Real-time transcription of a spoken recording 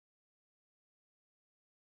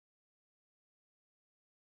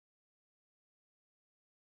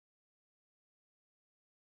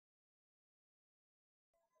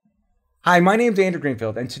Hi, my name's Andrew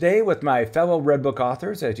Greenfield, and today with my fellow Redbook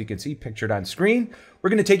authors, as you can see pictured on screen,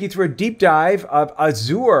 we're going to take you through a deep dive of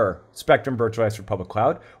Azure Spectrum Virtualized for Public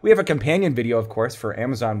Cloud. We have a companion video, of course, for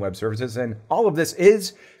Amazon Web Services, and all of this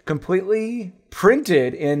is completely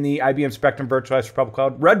printed in the IBM Spectrum Virtualized for Public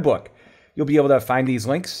Cloud Redbook. You'll be able to find these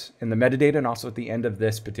links in the metadata and also at the end of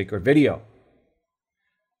this particular video.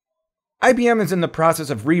 IBM is in the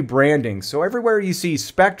process of rebranding, so everywhere you see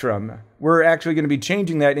Spectrum, we're actually going to be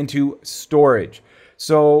changing that into storage.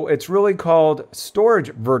 So it's really called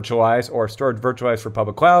Storage Virtualize or Storage Virtualize for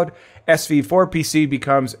Public Cloud. SV4PC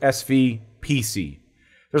becomes SVPC.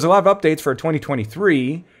 There's a lot of updates for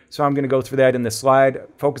 2023, so I'm going to go through that in this slide,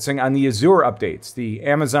 focusing on the Azure updates. The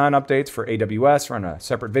Amazon updates for AWS are on a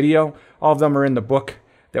separate video. All of them are in the book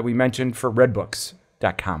that we mentioned for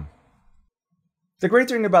redbooks.com. The great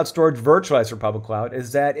thing about Storage Virtualize for Public Cloud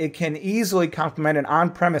is that it can easily complement an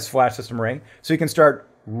on-premise flash system array, so you can start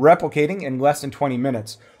replicating in less than 20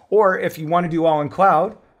 minutes. Or if you want to do all in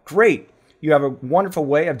cloud, great. You have a wonderful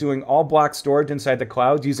way of doing all block storage inside the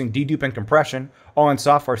cloud using Dedupe and Compression, all in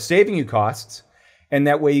software, saving you costs. And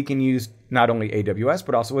that way you can use not only AWS,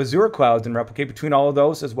 but also Azure clouds and replicate between all of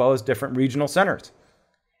those, as well as different regional centers.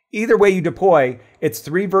 Either way you deploy, it's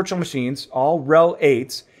 3 virtual machines, all RHEL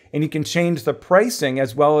 8s, and you can change the pricing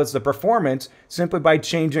as well as the performance simply by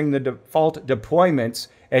changing the default deployments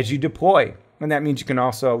as you deploy. And that means you can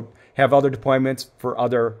also have other deployments for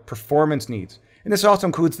other performance needs. And this also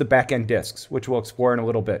includes the backend disks, which we'll explore in a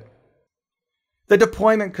little bit. The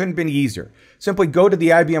deployment couldn't be easier. Simply go to the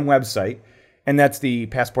IBM website, and that's the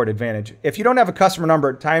Passport Advantage. If you don't have a customer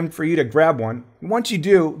number, time for you to grab one. Once you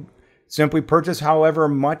do, simply purchase however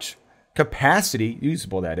much capacity,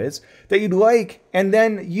 usable that is, that you'd like, and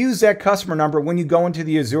then use that customer number when you go into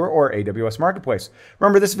the Azure or AWS Marketplace.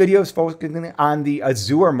 Remember, this video is focusing on the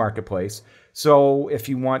Azure Marketplace, so if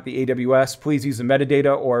you want the AWS, please use the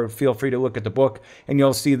metadata or feel free to look at the book, and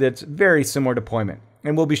you'll see that it's very similar deployment.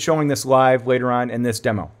 And we'll be showing this live later on in this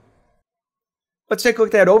demo. Let's take a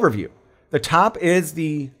look at that overview. The top is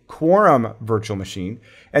the Quorum virtual machine,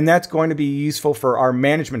 and that's going to be useful for our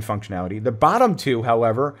management functionality. The bottom two,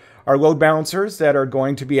 however, are load balancers that are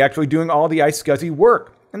going to be actually doing all the iSCSI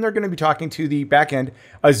work, and they're going to be talking to the backend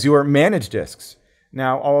Azure managed disks.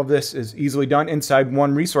 Now, all of this is easily done inside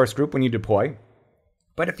one resource group when you deploy.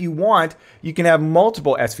 But if you want, you can have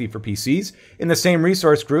multiple SV4PCs in the same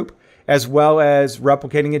resource group, as well as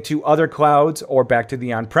replicating it to other clouds or back to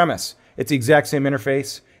the on-premise. It's the exact same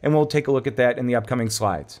interface, and we'll take a look at that in the upcoming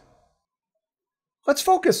slides. Let's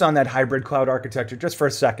focus on that hybrid cloud architecture just for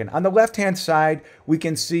a second. On the left-hand side, we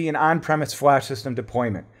can see an on-premise flash system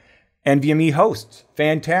deployment. NVMe hosts,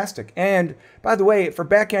 fantastic. And by the way, for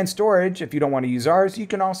backend storage, if you don't want to use ours, you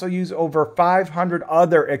can also use over 500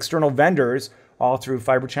 other external vendors, all through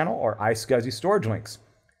Fiber Channel or iSCSI storage links.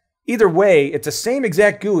 Either way, it's the same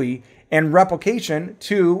exact GUI and replication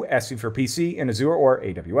to SV4PC in Azure or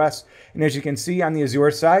AWS. And as you can see on the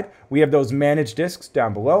Azure side, we have those managed disks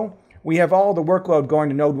down below. We have all the workload going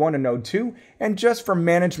to Node 1 and Node 2. And just for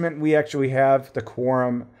management, we actually have the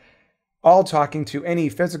Quorum all talking to any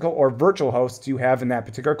physical or virtual hosts you have in that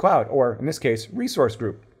particular cloud, or in this case, resource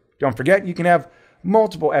group. Don't forget, you can have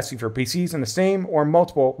multiple SV4PCs in the same or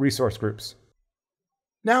multiple resource groups.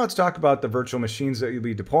 Now let's talk about the virtual machines that you'll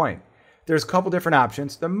be deploying. There's a couple different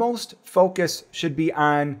options. The most focus should be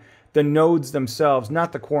on the nodes themselves,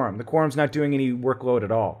 not the Quorum. The Quorum's not doing any workload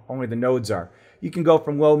at all. Only the nodes are. You can go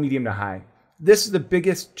from low, medium to high. This is the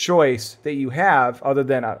biggest choice that you have, other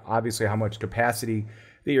than obviously how much capacity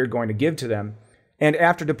that you're going to give to them. And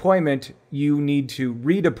after deployment, you need to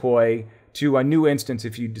redeploy to a new instance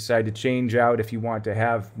if you decide to change out, if you want to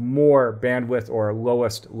have more bandwidth or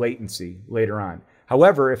lowest latency later on.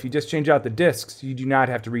 However, if you just change out the disks, you do not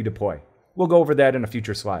have to redeploy. We'll go over that in a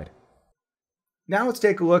future slide. Now let's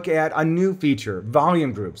take a look at a new feature,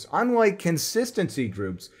 volume groups. Unlike consistency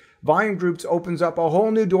groups, volume groups opens up a whole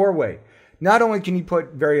new doorway. Not only can you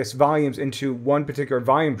put various volumes into one particular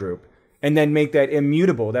volume group and then make that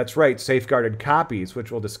immutable, that's right, safeguarded copies, which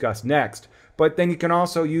we'll discuss next, but then you can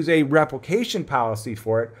also use a replication policy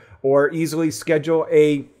for it or easily schedule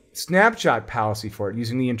a snapshot policy for it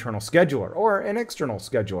using the internal scheduler or an external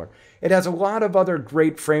scheduler. It has a lot of other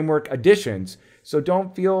great framework additions, so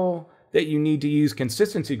don't feel that you need to use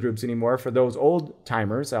consistency groups anymore for those old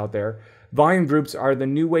timers out there. Volume groups are the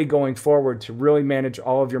new way going forward to really manage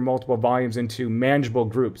all of your multiple volumes into manageable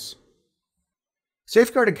groups.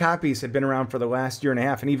 Safeguarded copies have been around for the last year and a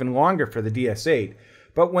half and even longer for the DS8.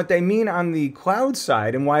 But what they mean on the cloud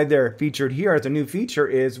side and why they're featured here as a new feature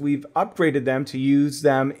is we've upgraded them to use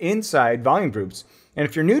them inside volume groups. And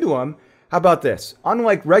if you're new to them, How about this?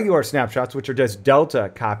 Unlike regular snapshots, which are just delta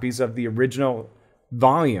copies of the original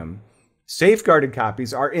volume, safeguarded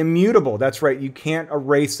copies are immutable. That's right, you can't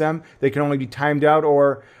erase them. They can only be timed out,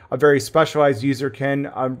 or a very specialized user can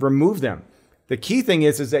remove them. The key thing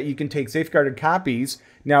is that you can take safeguarded copies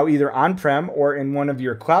now either on-prem or in one of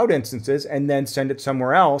your cloud instances and then send it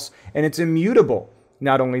somewhere else, and it's immutable.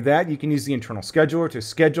 Not only that, you can use the internal scheduler to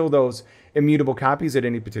schedule those immutable copies at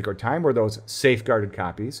any particular time, or those safeguarded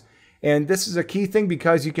copies. And this is a key thing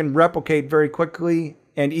because you can replicate very quickly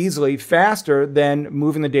and easily, faster than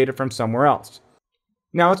moving the data from somewhere else.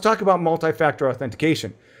 Now let's talk about multi-factor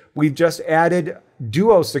authentication. We've just added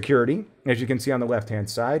Duo security, as you can see on the left-hand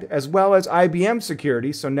side, as well as IBM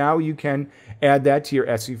security. So now you can add that to your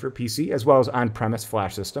SV4PC, as well as OnPremise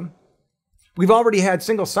FlashSystem. We've already had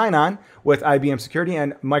single sign-on with IBM security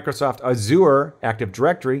and Microsoft Azure Active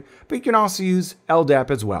Directory, but you can also use LDAP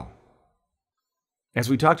as well. As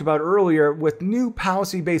we talked about earlier, with new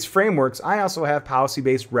policy-based frameworks, I also have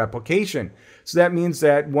policy-based replication. So that means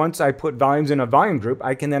that once I put volumes in a volume group,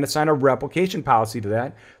 I can then assign a replication policy to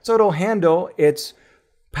that. So it'll handle its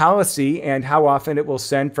policy and how often it will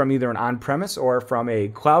send from either an on-premise or from a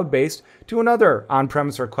cloud-based to another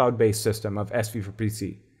on-premise or cloud-based system of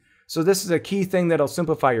SV4PC. So this is a key thing that'll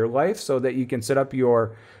simplify your life so that you can set up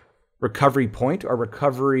your recovery point or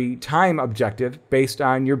recovery time objective based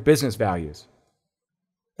on your business values.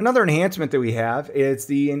 Another enhancement that we have is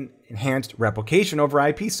the enhanced replication over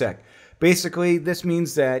IPsec. Basically, this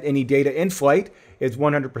means that any data in flight is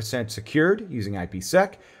 100% secured using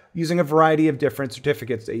IPsec, using a variety of different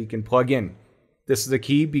certificates that you can plug in. This is the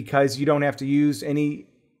key because you don't have to use any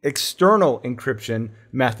external encryption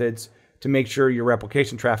methods to make sure your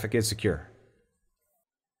replication traffic is secure.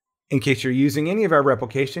 In case you're using any of our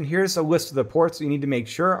replication, here's a list of the ports you need to make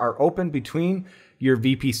sure are open between your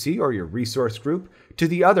VPC or your resource group to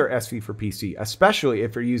the other SV4PC, especially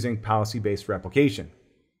if you're using policy-based replication.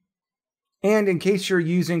 And in case you're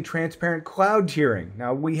using transparent cloud tiering.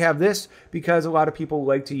 Now we have this because a lot of people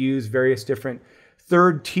like to use various different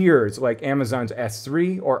third tiers like Amazon's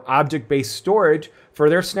S3 or object-based storage for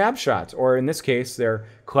their snapshots, or in this case, their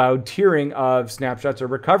cloud tiering of snapshots or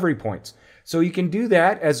recovery points. So you can do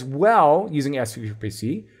that as well using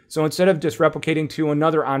SV4PC. So instead of just replicating to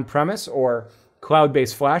another on-premise or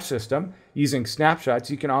cloud-based flash system using snapshots,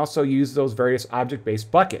 you can also use those various object-based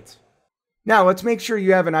buckets. Now let's make sure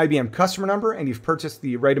you have an IBM customer number and you've purchased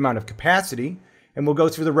the right amount of capacity, and we'll go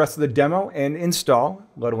through the rest of the demo and install,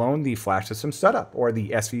 let alone the flash system setup or the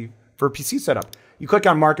SV4PC setup. You click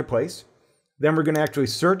on Marketplace, then we're going to actually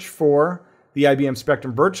search for the IBM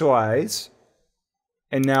Spectrum Virtualize,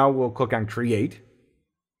 and now we'll click on Create.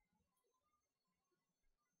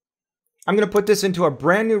 I'm going to put this into a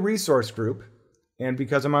brand new resource group, and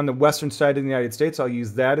because I'm on the western side of the United States, I'll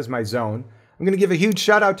use that as my zone. I'm going to give a huge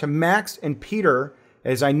shout out to Max and Peter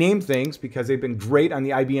as I name things because they've been great on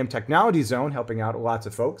the IBM Technology Zone, helping out lots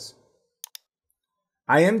of folks.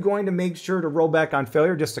 I am going to make sure to roll back on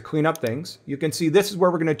failure just to clean up things. You can see this is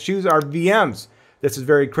where we're going to choose our VMs. This is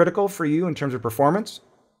very critical for you in terms of performance.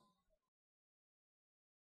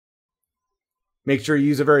 Make sure you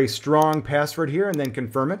use a very strong password here and then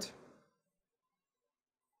confirm it.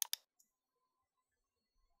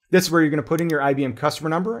 This is where you're going to put in your IBM customer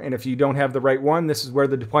number, and if you don't have the right one, this is where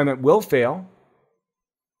the deployment will fail.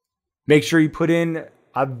 Make sure you put in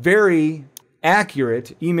a very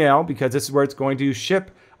accurate email because this is where it's going to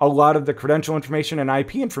ship a lot of the credential information and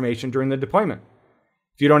IP information during the deployment.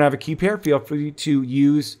 If you don't have a key pair, feel free to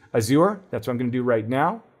use Azure. That's what I'm going to do right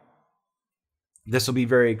now. This will be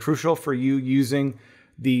very crucial for you using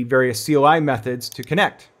the various CLI methods to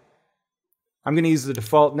connect. I'm going to use the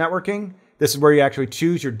default networking. This is where you actually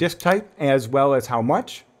choose your disk type as well as how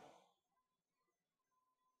much.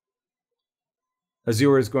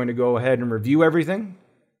 Azure is going to go ahead and review everything.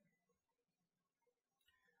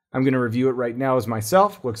 I'm going to review it right now as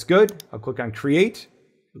myself. Looks good. I'll click on Create.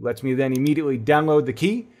 It lets me then immediately download the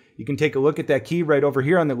key. You can take a look at that key right over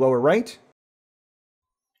here on the lower right.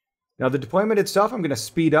 Now the deployment itself, I'm going to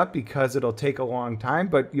speed up because it'll take a long time,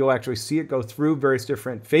 but you'll actually see it go through various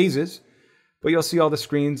different phases. But you'll see all the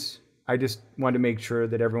screens. I just wanted to make sure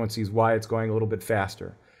that everyone sees why it's going a little bit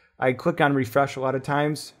faster. I click on refresh a lot of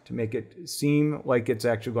times to make it seem like it's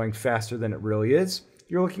actually going faster than it really is.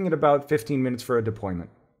 You're looking at about 15 minutes for a deployment.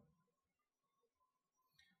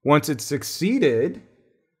 Once it's succeeded,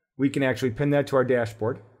 we can actually pin that to our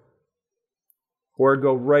dashboard or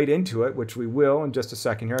go right into it, which we will in just a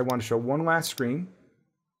second here. I want to show one last screen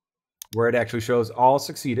where it actually shows all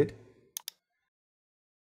succeeded.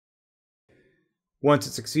 Once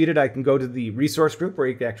it's succeeded, I can go to the resource group where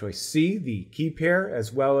you can actually see the key pair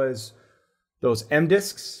as well as those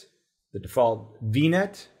MDisks, the default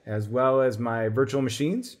VNet, as well as my virtual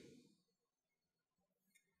machines.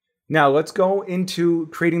 Now let's go into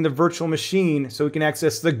creating the virtual machine so we can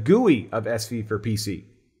access the GUI of SV4PC.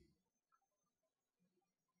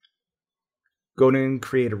 Go and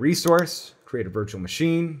create a resource, create a virtual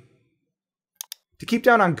machine. To keep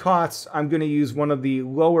down on costs, I'm going to use one of the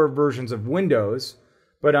lower versions of Windows,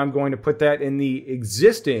 but I'm going to put that in the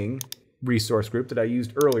existing resource group that I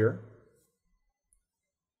used earlier.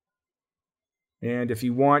 And if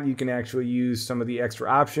you want, you can actually use some of the extra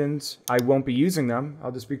options. I won't be using them.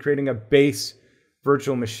 I'll just be creating a base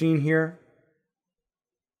virtual machine here.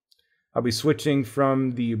 I'll be switching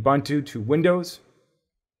from the Ubuntu to Windows.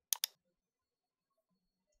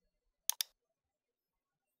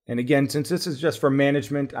 And again, since this is just for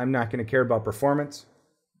management, I'm not going to care about performance.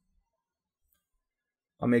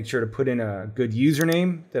 I'll make sure to put in a good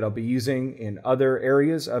username that I'll be using in other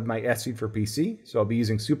areas of my SV4PC. So I'll be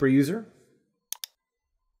using superuser.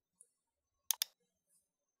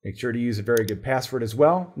 Make sure to use a very good password as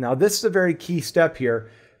well. Now this is a very key step here.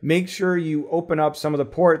 Make sure you open up some of the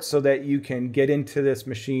ports so that you can get into this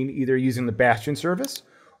machine either using the Bastion service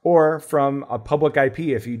or from a public IP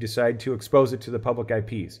if you decide to expose it to the public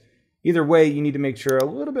IPs. Either way, you need to make sure a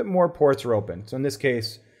little bit more ports are open. So in this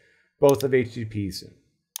case, both of HTTPs.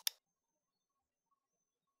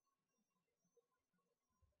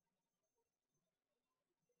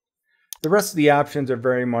 The rest of the options are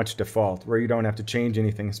very much default, where you don't have to change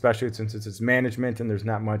anything, especially since it's management and there's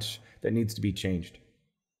not much that needs to be changed.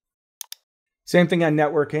 Same thing on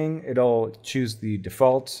networking. It'll choose the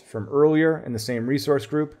defaults from earlier in the same resource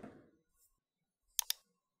group.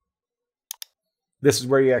 This is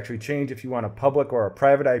where you actually change if you want a public or a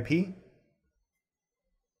private IP.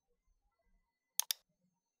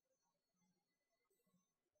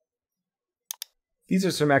 These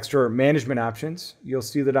are some extra management options. You'll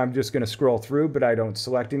see that I'm just going to scroll through, but I don't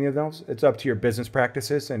select any of those. It's up to your business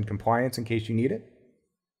practices and compliance in case you need it.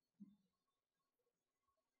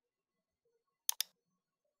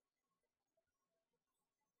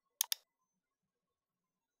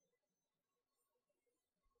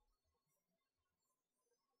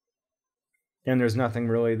 And there's nothing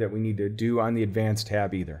really that we need to do on the advanced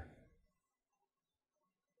tab either.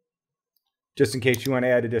 Just in case you want to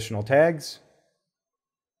add additional tags.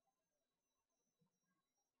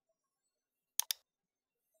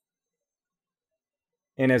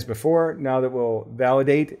 And as before, now that we'll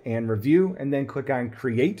validate and review and then click on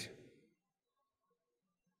Create.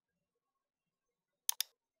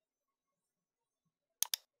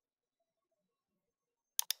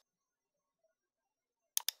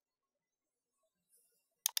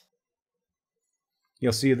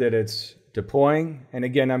 You'll see that it's deploying. And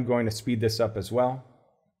again, I'm going to speed this up as well.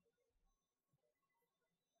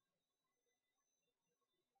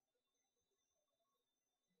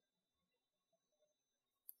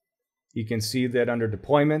 You can see that under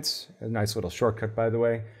deployments, a nice little shortcut by the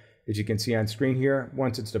way, as you can see on screen here,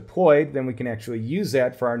 once it's deployed, then we can actually use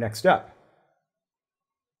that for our next step.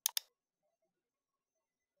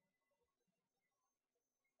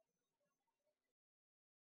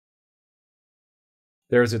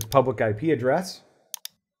 There's its public IP address.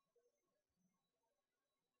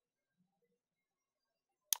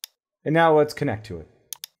 And now let's connect to it.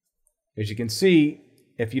 As you can see,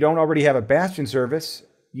 if you don't already have a Bastion service,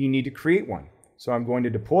 you need to create one. So I'm going to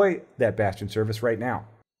deploy that Bastion service right now.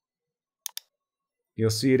 You'll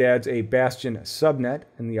see it adds a Bastion subnet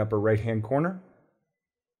in the upper right-hand corner.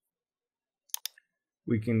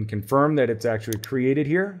 We can confirm that it's actually created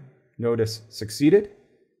here. Notice succeeded.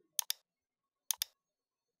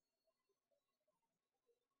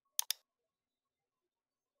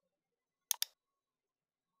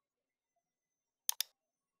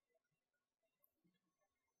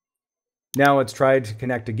 Now let's try to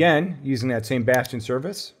connect again using that same Bastion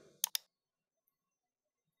service.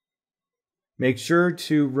 Make sure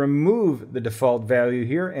to remove the default value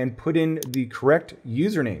here and put in the correct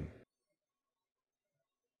username.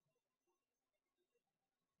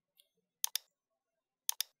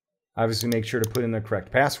 Obviously, make sure to put in the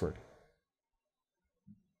correct password.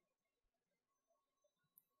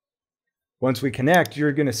 Once we connect,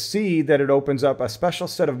 you're going to see that it opens up a special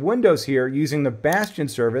set of windows here using the Bastion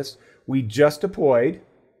service we just deployed.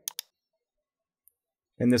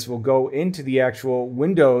 And this will go into the actual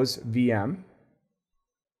Windows VM.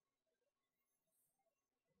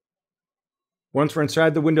 Once we're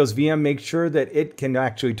inside the Windows VM, make sure that it can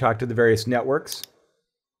actually talk to the various networks.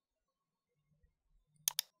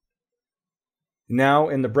 Now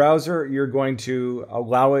in the browser, you're going to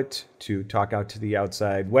allow it to talk out to the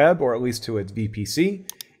outside web, or at least to its VPC.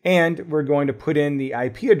 and we're going to put in the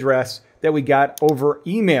IP address that we got over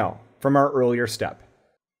email from our earlier step.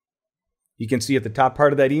 You can see at the top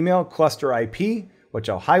part of that email, cluster IP, which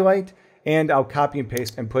I'll highlight, and I'll copy and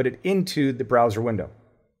paste and put it into the browser window.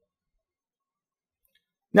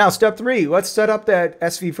 Now, step 3, let's set up that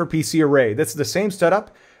SV4PC array. This is the same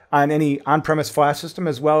setup on any on-premise flash system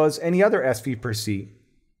as well as any other SVPC.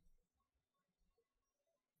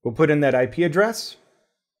 We'll put in that IP address.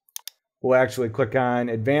 We'll actually click on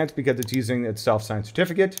Advanced because it's using its self-signed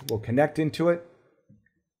certificate. We'll connect into it.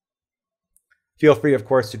 Feel free, of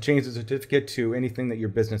course, to change the certificate to anything that your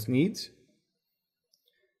business needs.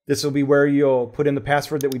 This will be where you'll put in the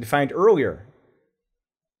password that we defined earlier.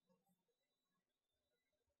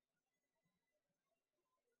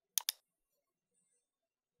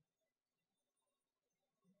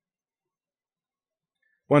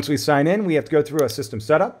 Once we sign in, we have to go through a system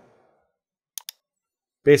setup.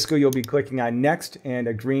 Basically, you'll be clicking on Next and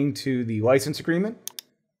agreeing to the license agreement,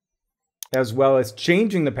 as well as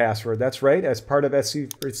changing the password. That's right, as part of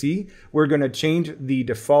SV4PC, we're going to change the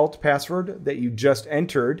default password that you just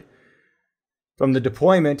entered from the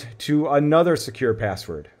deployment to another secure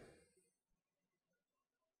password.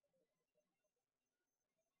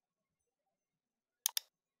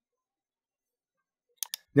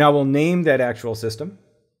 Now we'll name that actual system,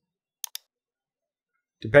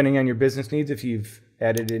 depending on your business needs, if you've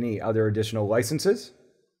added any other additional licenses.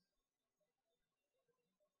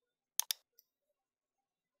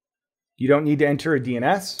 You don't need to enter a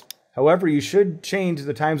DNS. However, you should change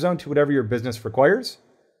the time zone to whatever your business requires.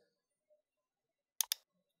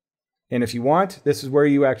 And if you want, this is where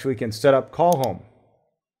you actually can set up call home.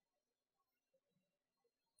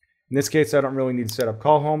 In this case, I don't really need to set up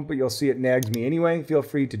call home, but you'll see it nags me anyway. Feel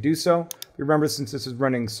free to do so. Remember, since this is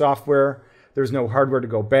running software, there's no hardware to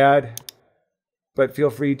go bad, but feel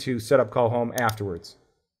free to set up call home afterwards.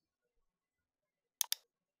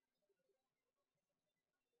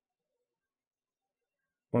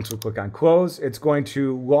 Once we click on close, it's going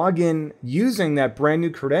to log in using that brand new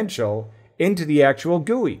credential into the actual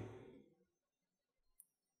GUI.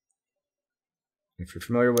 If you're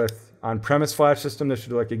familiar with on-premise flash system, this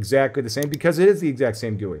should look exactly the same because it is the exact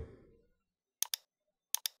same GUI.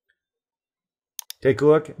 Take a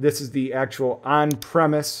look. This is the actual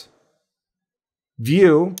on-premise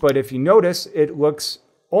view, but if you notice, it looks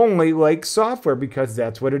only like software because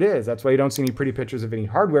that's what it is. That's why you don't see any pretty pictures of any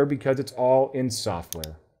hardware, because it's all in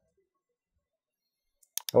software.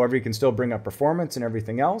 However, you can still bring up performance and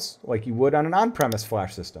everything else like you would on an on-premise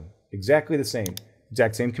flash system. Exactly the same,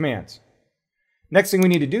 exact same commands. Next thing we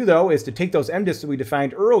need to do, though, is to take those MDisks that we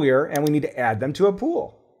defined earlier and we need to add them to a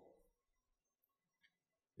pool.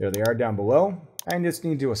 There they are down below. I just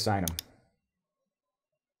need to assign them.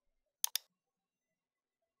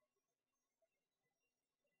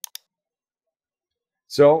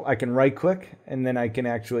 So I can right click and then I can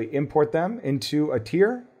actually import them into a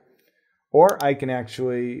tier, or I can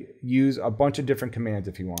actually use a bunch of different commands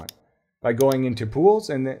if you want. By going into pools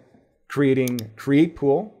and then creating create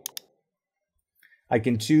pool, I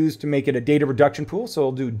can choose to make it a data reduction pool. So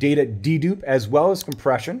I'll do data dedupe as well as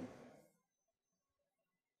compression.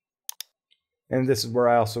 And this is where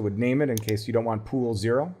I also would name it in case you don't want pool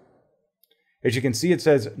 0. As you can see, it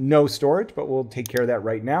says no storage, but we'll take care of that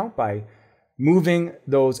right now by moving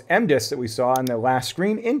those MDisks that we saw on the last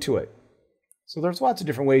screen into it. So there's lots of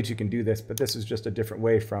different ways you can do this, but this is just a different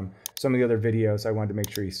way from some of the other videos. I wanted to make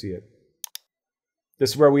sure you see it.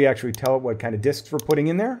 This is where we actually tell it what kind of disks we're putting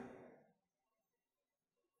in there.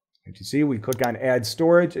 As you see, we click on Add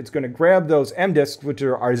Storage. It's going to grab those MDisks, which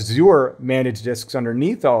are our Azure managed disks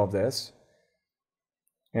underneath all of this,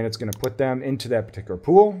 and it's going to put them into that particular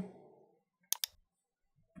pool.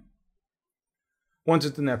 Once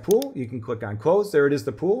it's in that pool, you can click on Close. There it is,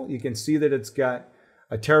 the pool. You can see that it's got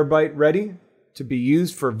a terabyte ready to be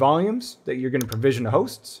used for volumes that you're going to provision to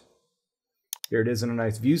hosts. Here it is in a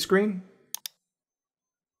nice view screen.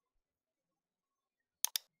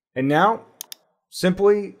 And now,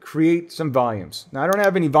 simply create some volumes. Now, I don't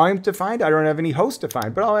have any volumes defined. I don't have any hosts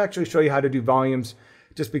defined, but I'll actually show you how to do volumes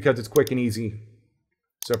just because it's quick and easy.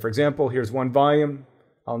 So for example, here's one volume.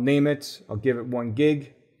 I'll name it. I'll give it 1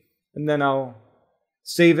 gig, and then I'll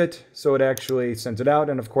save it so it actually sends it out.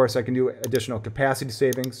 And of course, I can do additional capacity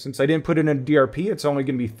savings. Since I didn't put it in a DRP, it's only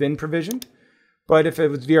going to be thin provisioned. But if it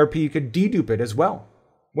was DRP, you could dedupe it as well.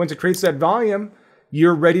 Once it creates that volume,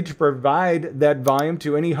 you're ready to provide that volume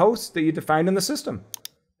to any host that you defined in the system.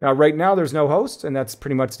 Now, right now, there's no host, and that's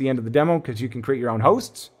pretty much the end of the demo because you can create your own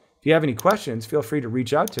hosts. If you have any questions, feel free to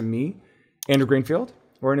reach out to me, Andrew Greenfield,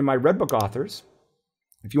 or any of my Redbook authors.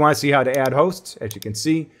 If you want to see how to add hosts, as you can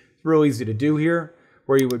see, it's real easy to do here.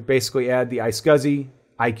 where you would basically add the iSCSI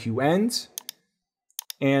IQNs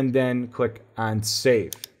and then click on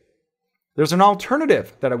Save. There's an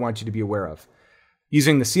alternative that I want you to be aware of,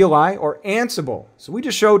 using the CLI or Ansible. So we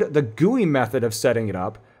just showed the GUI method of setting it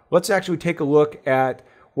up. Let's actually take a look at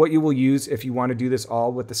what you will use if you want to do this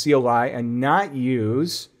all with the CLI and not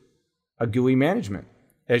use a GUI management.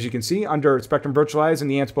 As you can see, under Spectrum Virtualize in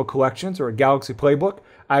the Ansible collections or a Galaxy Playbook,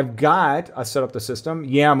 I've got a set up the system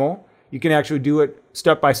YAML. You can actually do it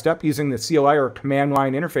step by step using the CLI or command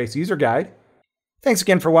line interface user guide. Thanks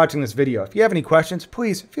again for watching this video. If you have any questions,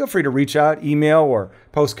 please feel free to reach out, email, or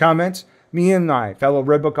post comments. Me and my fellow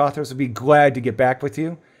Redbook authors will be glad to get back with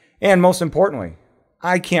you. And most importantly,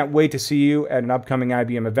 I can't wait to see you at an upcoming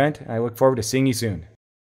IBM event. I look forward to seeing you soon.